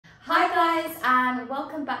guys, and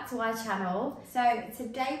welcome back to our channel. So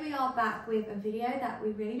today we are back with a video that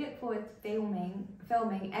we really look forward to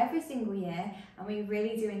filming every single year, and we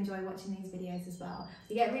really do enjoy watching these videos as well.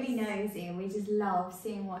 We get really nosy and we just love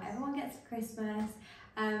seeing what everyone gets for Christmas.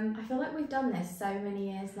 I feel like we've done this so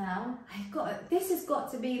many years now. This has got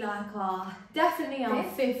to be like definitely our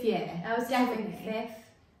fifth year. That was definitely fifth,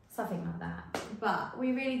 something like that. But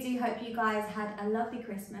we really do hope you guys had a lovely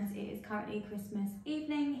Christmas. It is currently Christmas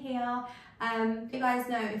evening here. You guys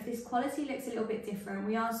know if this quality looks a little bit different,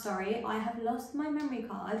 we are sorry. I have lost my memory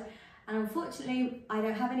card, and unfortunately I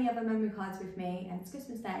don't have any other memory cards with me, and it's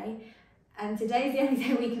Christmas Day. And today's the only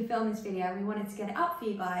day we can film this video, and we wanted to get it up for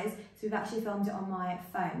you guys, so we've actually filmed it on my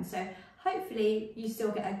phone. So hopefully you still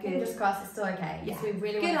get a good... Fingers crossed it's still okay. Yeah. We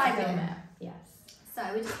really want to film it. Yes. So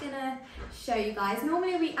we're just gonna show you guys.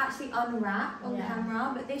 Normally we actually unwrap on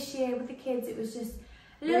camera, but this year with the kids it was just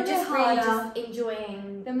a little bit harder. Really just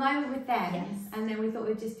enjoying the moment with them. Yes. And then we thought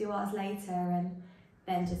we'd just do ours later and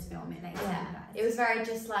then just film it later. Yeah. It was very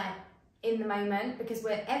just like in the moment, because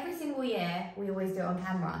every single year we always do it on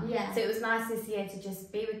camera. Yeah. So it was nice this year to just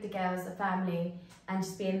be with the girls, the family, and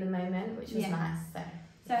just be in the moment, which was nice.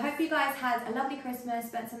 So I hope you guys had a lovely Christmas,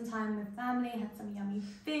 spent some time with family, had some yummy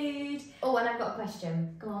food. Oh, and I've got a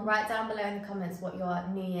question. Go on. Write down below in the comments what your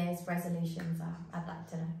New Year's resolutions are. I'd like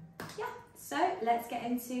to know. Yeah, so let's get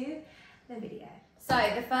into the video. So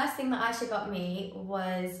the first thing that Ayse got me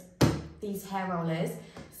was these hair rollers.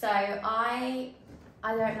 So I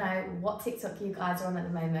don't know what TikTok you guys are on at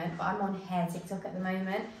the moment, but I'm on hair TikTok at the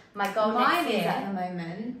moment. My goal Mine next year, is at the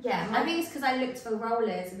moment. Yeah, I think it's because I looked for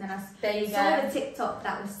rollers and then I saw the TikTok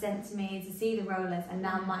that was sent to me to see the rollers, and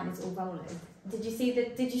now mine is all rollers. Did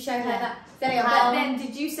you show her that? But then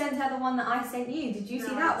did you send her the one that I sent you? Did you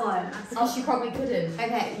see that one? Oh, she probably couldn't.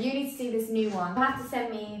 Okay, you need to see this new one. You have to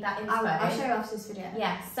send me that info. I'll show you after this video.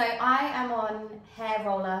 Yeah, so I am on hair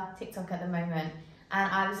roller TikTok at the moment,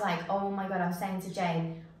 and I was like, oh my god, I was saying to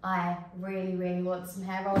Jade, I really, really want some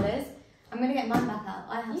hair rollers. I'm gonna get mine back out.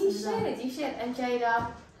 I have You some. should. And Jada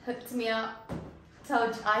hooked me up,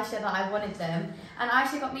 told Ayse that I wanted them, and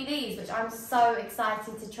Ayse got me these, which I'm so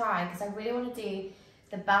excited to try because I really want to do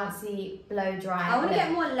the bouncy blow dry. I want to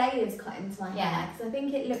get more layers cut into my hair because I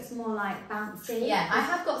think it looks more like bouncy. Yeah, I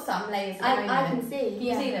have got some layers. I can see. Can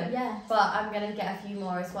you see them? Yeah. But I'm gonna get a few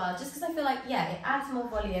more as well, just because I feel like it adds more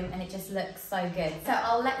volume and it just looks so good. So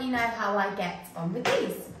I'll let you know how I get on with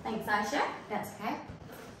these. Thanks, Ayse. That's okay.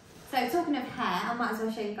 So talking of hair, I might as well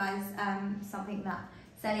show you guys something that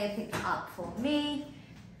Zeliha picked up for me.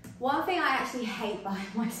 One thing I actually hate by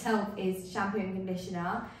myself is shampoo and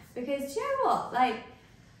conditioner, because do you know what? Like,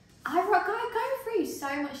 I go through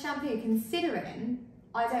so much shampoo considering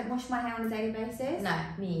I don't wash my hair on a daily basis. No,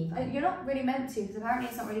 me. You're not really meant to, because apparently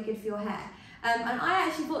it's not really good for your hair. And I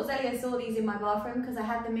actually thought Zeliha saw these in my bathroom because I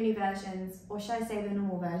had the mini versions, or should I say the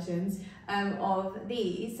normal versions, of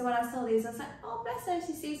these. So when I saw these, I was like, oh bless her,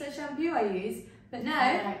 she sees the shampoo I use. But no,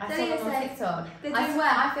 I saw them on TikTok. I swear,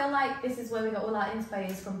 I feel like this is where we got all our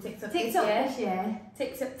infos from TikTok this year.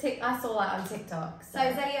 TikTok, I saw that on TikTok. So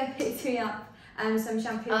Zeliha picked me up some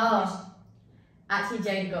shampoo. Oh. Actually,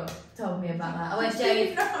 Jade told me about that. I went, Jade,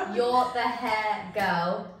 you're the hair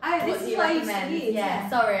girl. Oh, this is what you use. Yeah,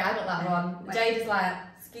 sorry, I got that wrong. Jade is like,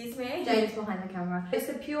 excuse me? Jade is behind the camera. It's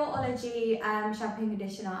the Pureology shampoo and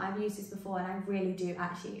conditioner. I've used this before and I really do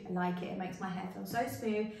actually like it. It makes my hair feel so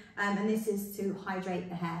smooth. And this is to hydrate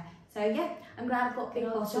the hair. So yeah, I'm glad I've got big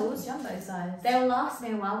bottles. Jumbo size. They'll last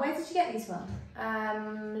me a while. Where did you get these from?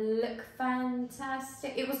 Look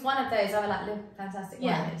Fantastic. It was one of those. I like Look Fantastic.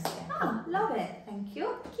 Yeah. Oh, love it. Thank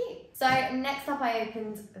you. Cute. So next up, I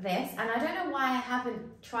opened this, and I don't know why I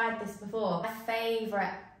haven't tried this before. My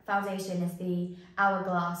favourite foundation is the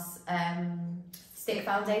Hourglass stick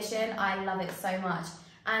foundation. I love it so much.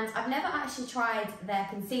 And I've never actually tried their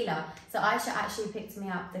concealer, so Ayse actually picked me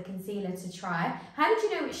up the concealer to try. How did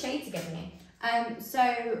you know which shade to get me? So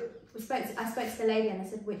I spoke to the lady and I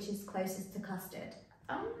said which is closest to custard.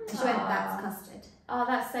 Oh. And she went, that's custard. Oh,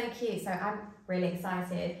 that's so cute. So I'm really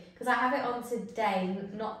excited because I have it on today,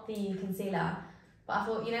 not the concealer. But I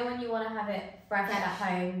thought, you know, when you want to have it fresh at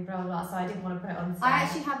home, blah, blah, so I didn't want to put it on today. I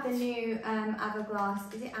actually have the new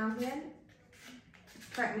Hourglass, is it Ambient?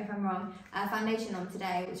 Correct me if I'm wrong, foundation on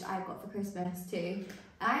today, which I got for Christmas too.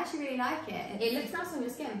 I actually really like it. It looks nice on your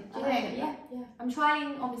skin. Do you think? Yeah. I'm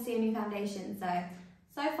trying obviously a new foundation, so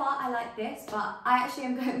far I like this, but I actually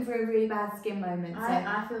am going through a really bad skin moment. So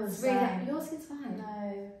I feel the same. Your skin's fine.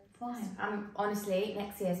 No. Fine. Honestly,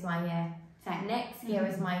 next year is my year. Same. Next year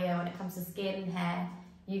is my year when it comes to skin and hair.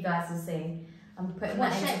 You guys will see. I'm putting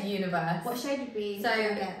that into the universe. What shade did we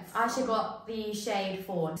get? Ayse got the shade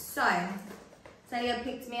Fawn. So, Zeliha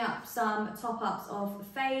picked me up some top-ups of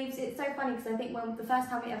faves. It's so funny because I think when the first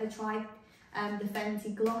time we ever tried the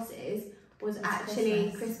Fenty glosses was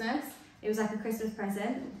actually Christmas. It was like a Christmas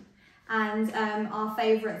present. And our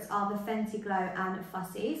favourites are the Fenty Glow and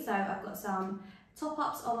Fussy. So I've got some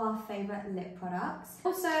top-ups of our favourite lip products.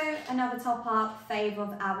 Also, another top-up fave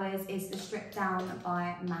of ours is the Strip Down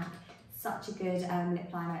by MAC. Such a good lip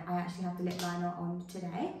liner. I actually have the lip liner on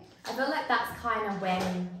today. I feel like that's kind of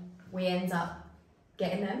when we end up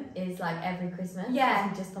getting them, is like every Christmas. Yeah.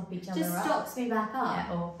 We just top each other up. Just stocks me back up.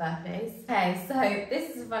 Yeah, or birthdays. Okay, so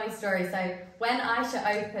this is a funny story. So when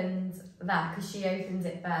Ayse opened that, because she opened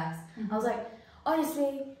it first, I was like,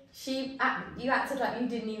 honestly, you acted like you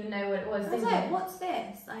didn't even know what it was, I was like, what's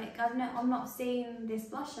this? Like, I'm not seeing this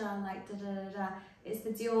blusher, like, da-da-da-da. It's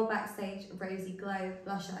the Dior Backstage Rosy Glow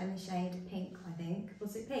blusher in the shade pink, I think.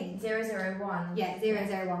 Was it pink? 001. Yeah,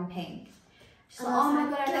 001 pink. She's like, oh my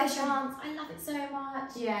god, I love it so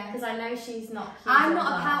much. Yeah. Because I know she's not I'm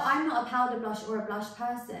not a powder blush or a blush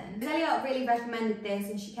person. Zeliha really recommended this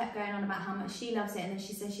and she kept going on about how much she loves it, and then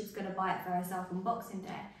she said she was going to buy it for herself on Boxing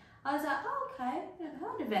Day. I was like, oh, okay, I never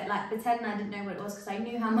heard of it. Like, pretending I didn't know what it was because I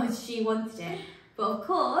knew how much she wanted it. But of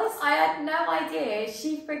course, I had no idea.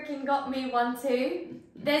 She freaking got me one too.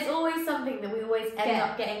 There's always something that we always end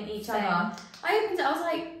up getting each other. I opened it, I was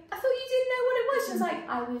like, I thought you didn't know what it was. She was like,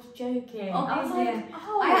 I was joking. I was like,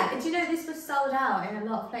 oh. Do you know this was sold out in a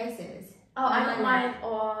lot of places? Oh, I got mine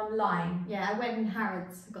online. Yeah, I went in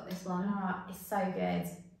Harrods, I got this one. Oh, it's so good.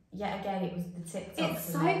 Yet again, it was the TikTok.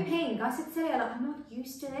 It's so pink. I said to Zeliha, like, I'm not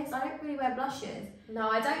used to this. I don't really wear blushes. No,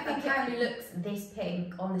 I don't think it really looks this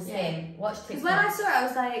pink on the skin. Watch TikTok. Because when I saw it, I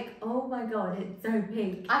was like, oh my god, it's so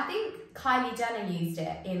pink. I think Kylie Jenner used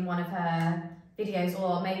it in one of her videos,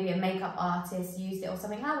 or maybe a makeup artist used it or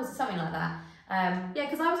something. How was it? Something like that. Yeah,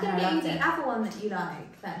 because I was going to get you the other one that you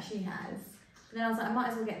like, that she has. And then I was like, I might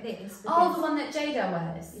as well get this. Oh, the one that Jada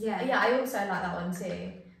wears. Yeah. Yeah, I also like that one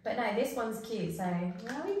too. But no, this one's cute, so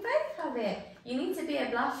well, we both have it. You need to be a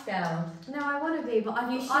blush girl. No, I want to be, but I'm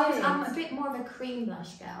a bit more of a cream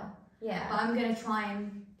blush girl. Yeah. But I'm going to try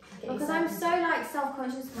and... Because I'm so like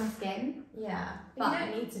self-conscious of my skin. Yeah. But you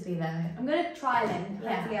don't need to be there. I'm going to try them.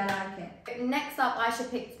 Yeah. Hopefully I like it. Next up, Ayse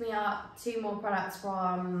picked me up 2 more products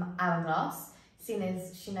from Hourglass. Seeing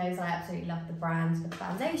as she knows I absolutely love the brand, the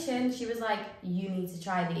foundation, she was like, you need to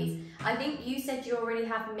try these. I think you said you already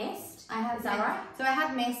have Mist. I have. Is that right? So I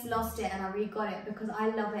had Mist, lost it, and I re-got it because I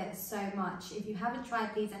love it so much. If you haven't tried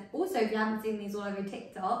these, and also if you haven't seen these all over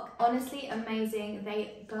TikTok, honestly amazing.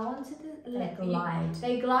 They go onto the lip.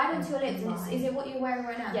 They glide onto your lips. Is it what you're wearing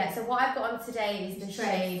right now? Yeah, so what I've got on today is the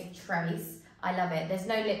shade Trace. I love it. There's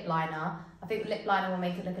no lip liner. I think lip liner will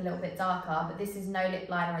make it look a little bit darker, but this is no lip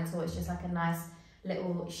liner at all. It's just like a nice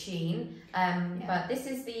little sheen. But this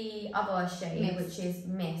is the other shade, which is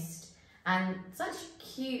Mist. And such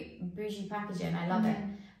cute bougie packaging. I love it.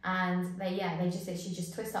 And they just literally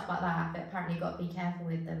just twist up like that, but apparently you've got to be careful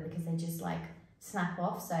with them because they just like snap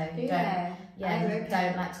off. So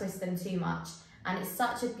don't like twist them too much. And it's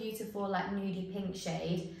such a beautiful like nudie pink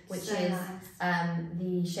shade, which so is nice.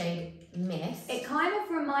 The shade Mist. It kind of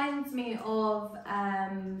reminds me of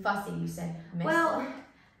Fussy, you said. Mist. Well,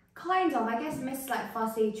 kind of. I guess Mist like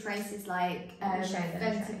Fussy, Trace is like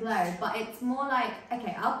Fenty Glow, but it's more like,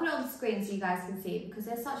 okay, I'll put it on the screen so you guys can see it because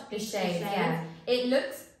there's such beautiful shades. Yeah, it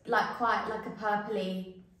looks like quite like a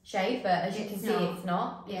purpley shade, but as you can see, it's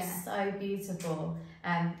not. Yeah. It's so beautiful.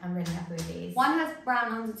 I'm really happy with these. One has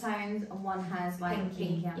brown undertones and one has like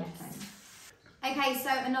pinky undertones. Okay, so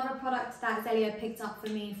another product that Zeliha picked up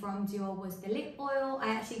for me from Dior was the lip oil. I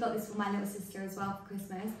actually got this for my little sister as well for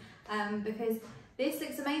Christmas because this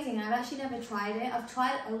looks amazing. I've actually never tried it. I've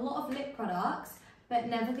tried a lot of lip products, but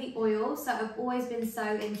never the oil, so I've always been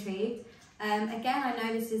so intrigued. Again, I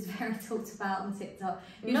know this is very talked about on TikTok.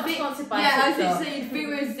 Not sponsored by TikTok. I was going to say, you'd think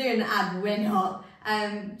we was doing an ad, we're not.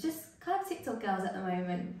 Just kind of TikTok girls at the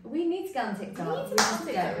moment. We need to go on TikTok. We need to go on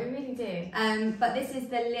TikTok, we really do. But this is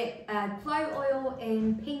the lip glow oil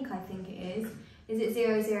in pink, I think it is. Is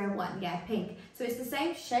it 001? Yeah, pink. So it's the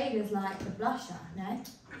same shade as like the blusher, no?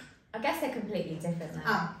 I guess they're completely different though.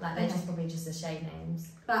 Oh, like they're just probably just the shade names.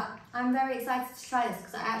 But I'm very excited to try this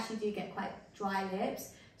because I actually do get quite dry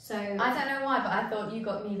lips. So I don't know why, but I thought you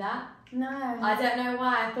got me that. No. I don't know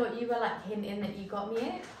why. I thought you were like hinting that you got me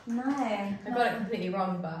it. No. I got it completely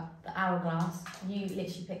wrong, but the Hourglass, you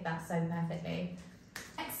literally picked that so perfectly.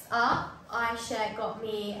 Next up, Ayse got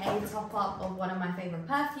me a top up of one of my favourite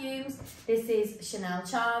perfumes. This is Chanel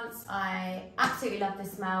Chance. I absolutely love the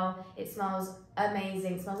smell. It smells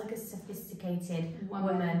amazing. It smells like a sophisticated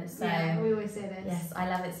woman. So yeah, we always say this. yes, I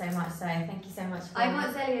love it so much. So thank you so much for I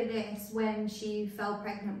got Zeliha this when she fell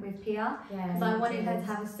pregnant with Pia. Yeah, because I wanted her to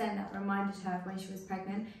have a scent that reminded her of when she was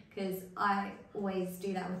pregnant, because I always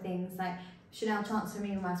do that with things like Chanel Chance for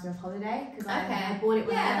me reminds me of holiday, because I bought it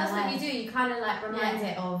when I that's went what you do. You kind of like remind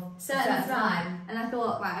it of certain time. And I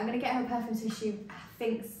thought, right, I'm going to get her a perfume so she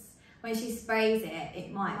thinks when she sprays it,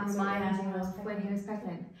 it might remind her of when he was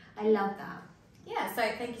pregnant. I love that. Yeah, so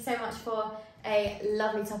thank you so much for a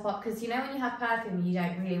lovely top up, because you know when you have perfume you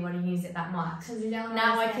don't really want to use it that much.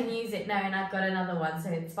 Now I can use it now and I've got another one, so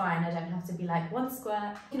it's fine. I don't have to be like one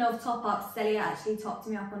squirt. Speaking of top ups, Zeliha actually topped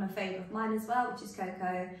me up on a favourite of mine as well, which is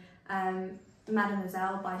Coco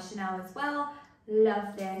Mademoiselle by Chanel as well.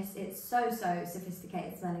 Love this. It's so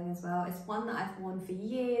sophisticated smelling as well. It's one that I've worn for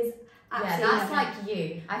years. Absolutely, yeah, that's like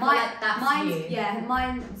you. I feel like that's you. Yeah,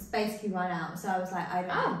 mine's basically run out, so I was like, I don't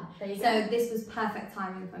know. There you go. So this was perfect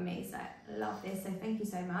timing for me, so I love this, so thank you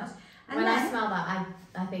so much. And when then, I smell that,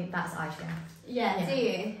 I think that's Ayse. Yeah, do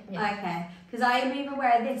you? Yeah. Okay, because I'm either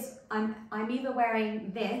wearing this, I'm either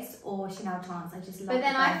wearing this or Chanel Chance. I just love. But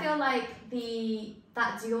then I feel like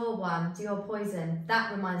that Dior one, Dior Poison,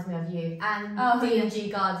 that reminds me of you, and D&G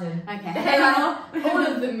Garden. Okay. They're like, all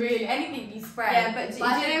of them really. Anything you spray. Yeah, but do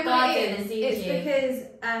you know what it is? D&G. It's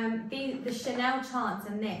because the Chanel Chance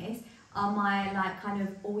and this are my like kind of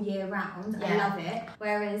all year round. Yeah. I love it.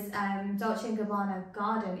 Whereas Dolce & Gabbana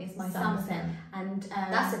Garden is my summer scent, and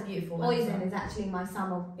that's a beautiful one. Poison is actually my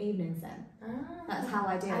summer evening scent. That's how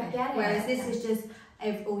I do it. I get it. Whereas this is just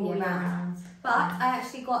all year round. But I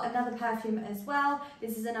actually got another perfume as well.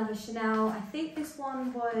 This is another Chanel. I think this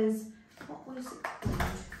one was, what was it called?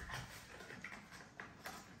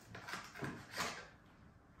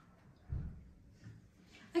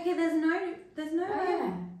 Okay, there's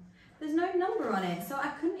no number on it, so I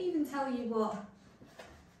couldn't even tell you what.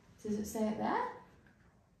 Does it say it there?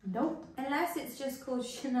 Nope. Unless it's just called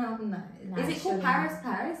Chanel. No. No, Is it called Paris?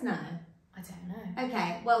 Paris? No. I don't know.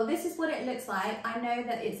 Okay, well this is what it looks like. I know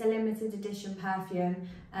that it's a limited edition perfume.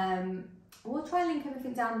 We'll try and link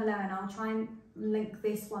everything down below, and I'll try and link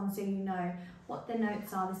this one so you know what the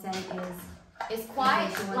notes are. The scent is. It's quite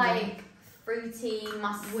like fruity,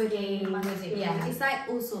 musky, yeah. It's like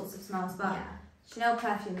all sorts of smells, but Chanel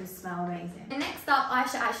perfumes smell amazing. And next up,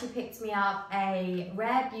 Ayse actually picked me up a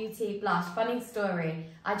Rare Beauty blush. Funny story,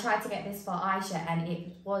 I tried to get this for Ayse and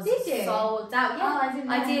it was sold out. Yeah, oh,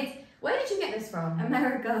 I did. Where did you get this from?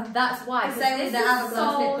 America. That's why. The same with the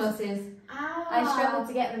Hourglass lip glosses. Ah. I struggled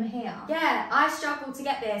to get them here. Yeah, I struggled to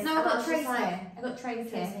get this. No, I got trays here. I got trays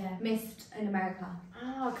here. Yeah. Missed in America.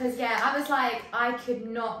 Oh, because I was like, I could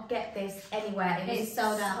not get this anywhere. It was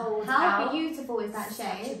sold out. How How beautiful is that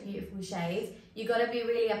shade? Such a beautiful shade. You got to be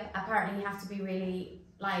really, apparently you have to be really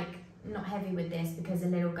like not heavy with this because a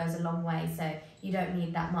little goes a long way, so you don't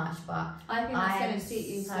need that much, but I think that's going to suit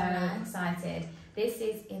you so nice. Excited. This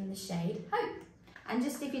is in the shade Hope. And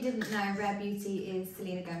just if you didn't know, Rare Beauty is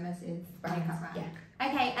Selena Gomez's makeup brand. Yeah.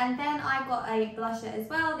 Okay, and then I got a blusher as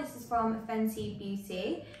well. This is from Fenty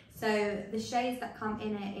Beauty. So the shades that come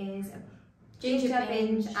in it is Ginger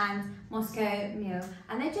Binge and Moscow Mule.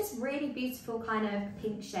 And they're just really beautiful kind of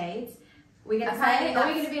pink shades. We're going to say it? Are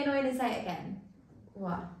we going to be annoying and say it again?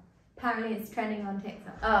 What? Apparently it's trending on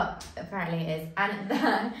TikTok. Oh, apparently it is. And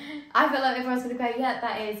I feel like everyone's going to go, yeah,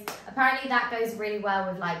 that is. Apparently that goes really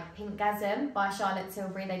well with like Pinkgasm by Charlotte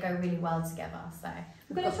Tilbury. They go really well together. So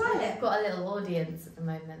we're going to try it. We've got a little audience at the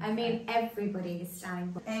moment. I mean, everybody is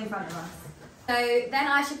standing in front of us. So then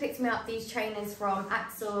Ayse picked me up these trainers from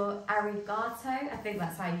Axel Arigato. I think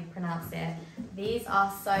that's how you pronounce it. These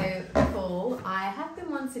are so cool. I have been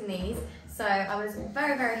wanting these. So I was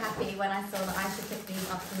very, very happy when I saw that Ayse picked these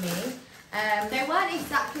up for me. They weren't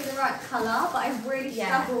exactly the right colour, but I really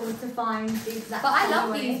struggled to find the exact colour. But I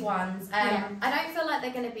love these ones. I don't feel like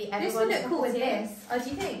they're going to be everyone's. This would look cool with this. Oh, do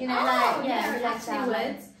you think? You know, it actually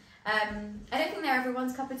would. I don't think they're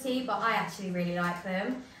everyone's cup of tea, but I actually really like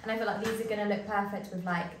them. And I feel like these are going to look perfect with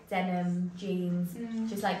like denim, jeans,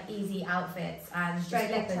 just like easy outfits and straight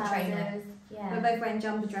leg trousers. Yeah. We're both wearing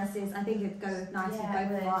jumper dresses. I think it'd go nice with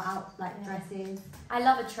both of our dresses. I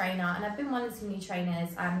love a trainer, and I've been wanting some new trainers,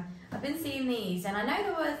 and I've been seeing these, and I know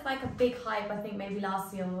there was like a big hype, I think maybe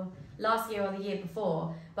last year or the year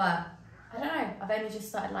before, but I don't know, I've only just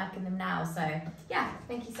started liking them now. So yeah,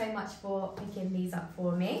 thank you so much for picking these up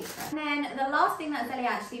for me. And then the last thing that Zeliha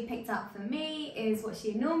actually picked up for me is what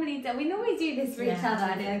she normally does. We normally do this for each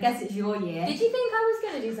other, and I guess it's your year. Did you think I was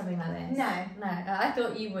going to do something like this? No. No, I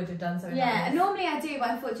thought you would have done something like Yeah, this. normally I do, but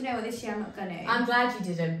I thought, you know what, this year I'm not going to. I'm glad you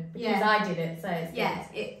didn't, because I did it, so it's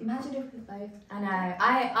good. Imagine if we both. I know.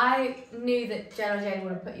 I knew that Jen or Jane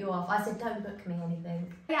would have put you off. I said, don't book me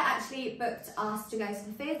anything. Yeah, actually booked us to go to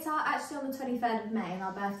the theatre, actually on the 23rd of May, and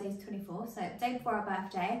our birthday's 24th, so day before our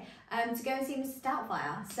birthday, to go and see Mrs.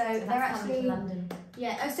 Doubtfire. So they're actually to London.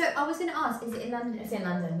 Yeah. Oh, so I was going to ask, is it in London? It's in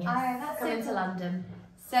London. Yes. Oh, that's coming to London.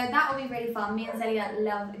 So that will be really fun. Me and Zeliha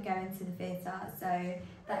love going to the theatre, so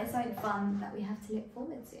that is something fun that we have to look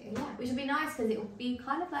forward to. Yeah. Which will be nice because it will be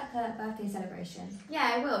kind of like a birthday celebration.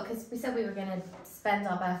 Yeah, it will, because we said we were going to spend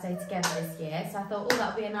our birthday together this year, so I thought, oh,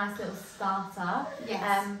 that would be a nice little starter. Yes.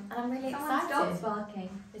 And I'm really Someone's excited. dog's barking.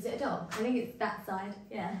 Is it a dog? I think it's that side.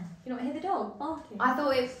 Yeah. You not hear the dog barking? I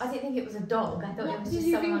didn't think it was a dog. I thought it was What just did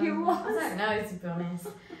you someone. think it was? I don't know, to be honest.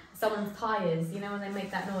 Someone's tyres, you know, when they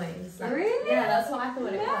make that noise. Like, Really? Yeah, that's what I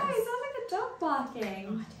thought it No, was. it sounds like a dog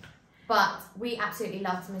barking. But we absolutely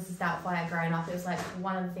loved Mrs. Doubtfire growing up. It was like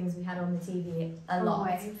one of the things we had on the TV a lot.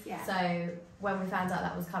 Always, yeah. So when we found out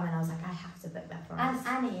that was coming, I was like, I have to book that for And us.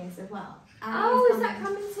 Annie is as well. Oh, is that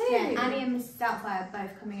coming too? Yeah, Annie and Mrs. Doubtfire are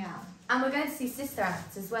both coming out. And we're going to see Sister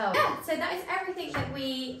Act as well. Yeah, so that is everything that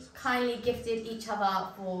we kindly gifted each other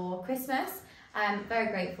for Christmas. Very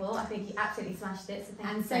grateful. I think you absolutely smashed it, so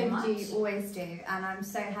thank you so much. And so you always do, and I'm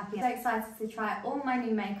so happy. I'm so excited to try all my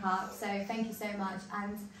new makeup, so thank you so much,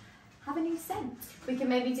 and have a new scent. We can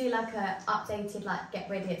maybe do like a updated, like, get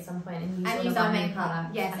ready at some point and use all use of our our makeup.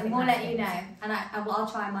 products. Yes, I and think we'll that's let you good. know. And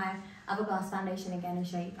I'll try my Hourglass foundation again and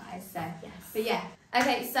show you guys. So Yes. but yeah.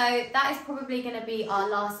 Okay, so that is probably going to be our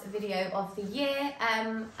last video of the year. I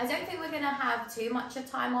don't think we're going to have too much of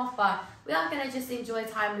time off, but we are going to just enjoy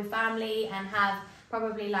time with family and have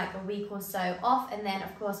probably like a week or so off, and then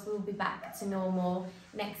of course we'll be back to normal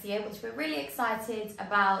next year, which we're really excited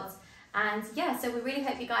about. And yeah, so we really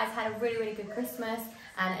hope you guys had a really good Christmas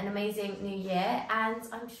and an amazing new year, and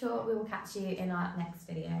I'm sure we will catch you in our next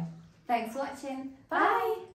video. Thanks for watching. Bye.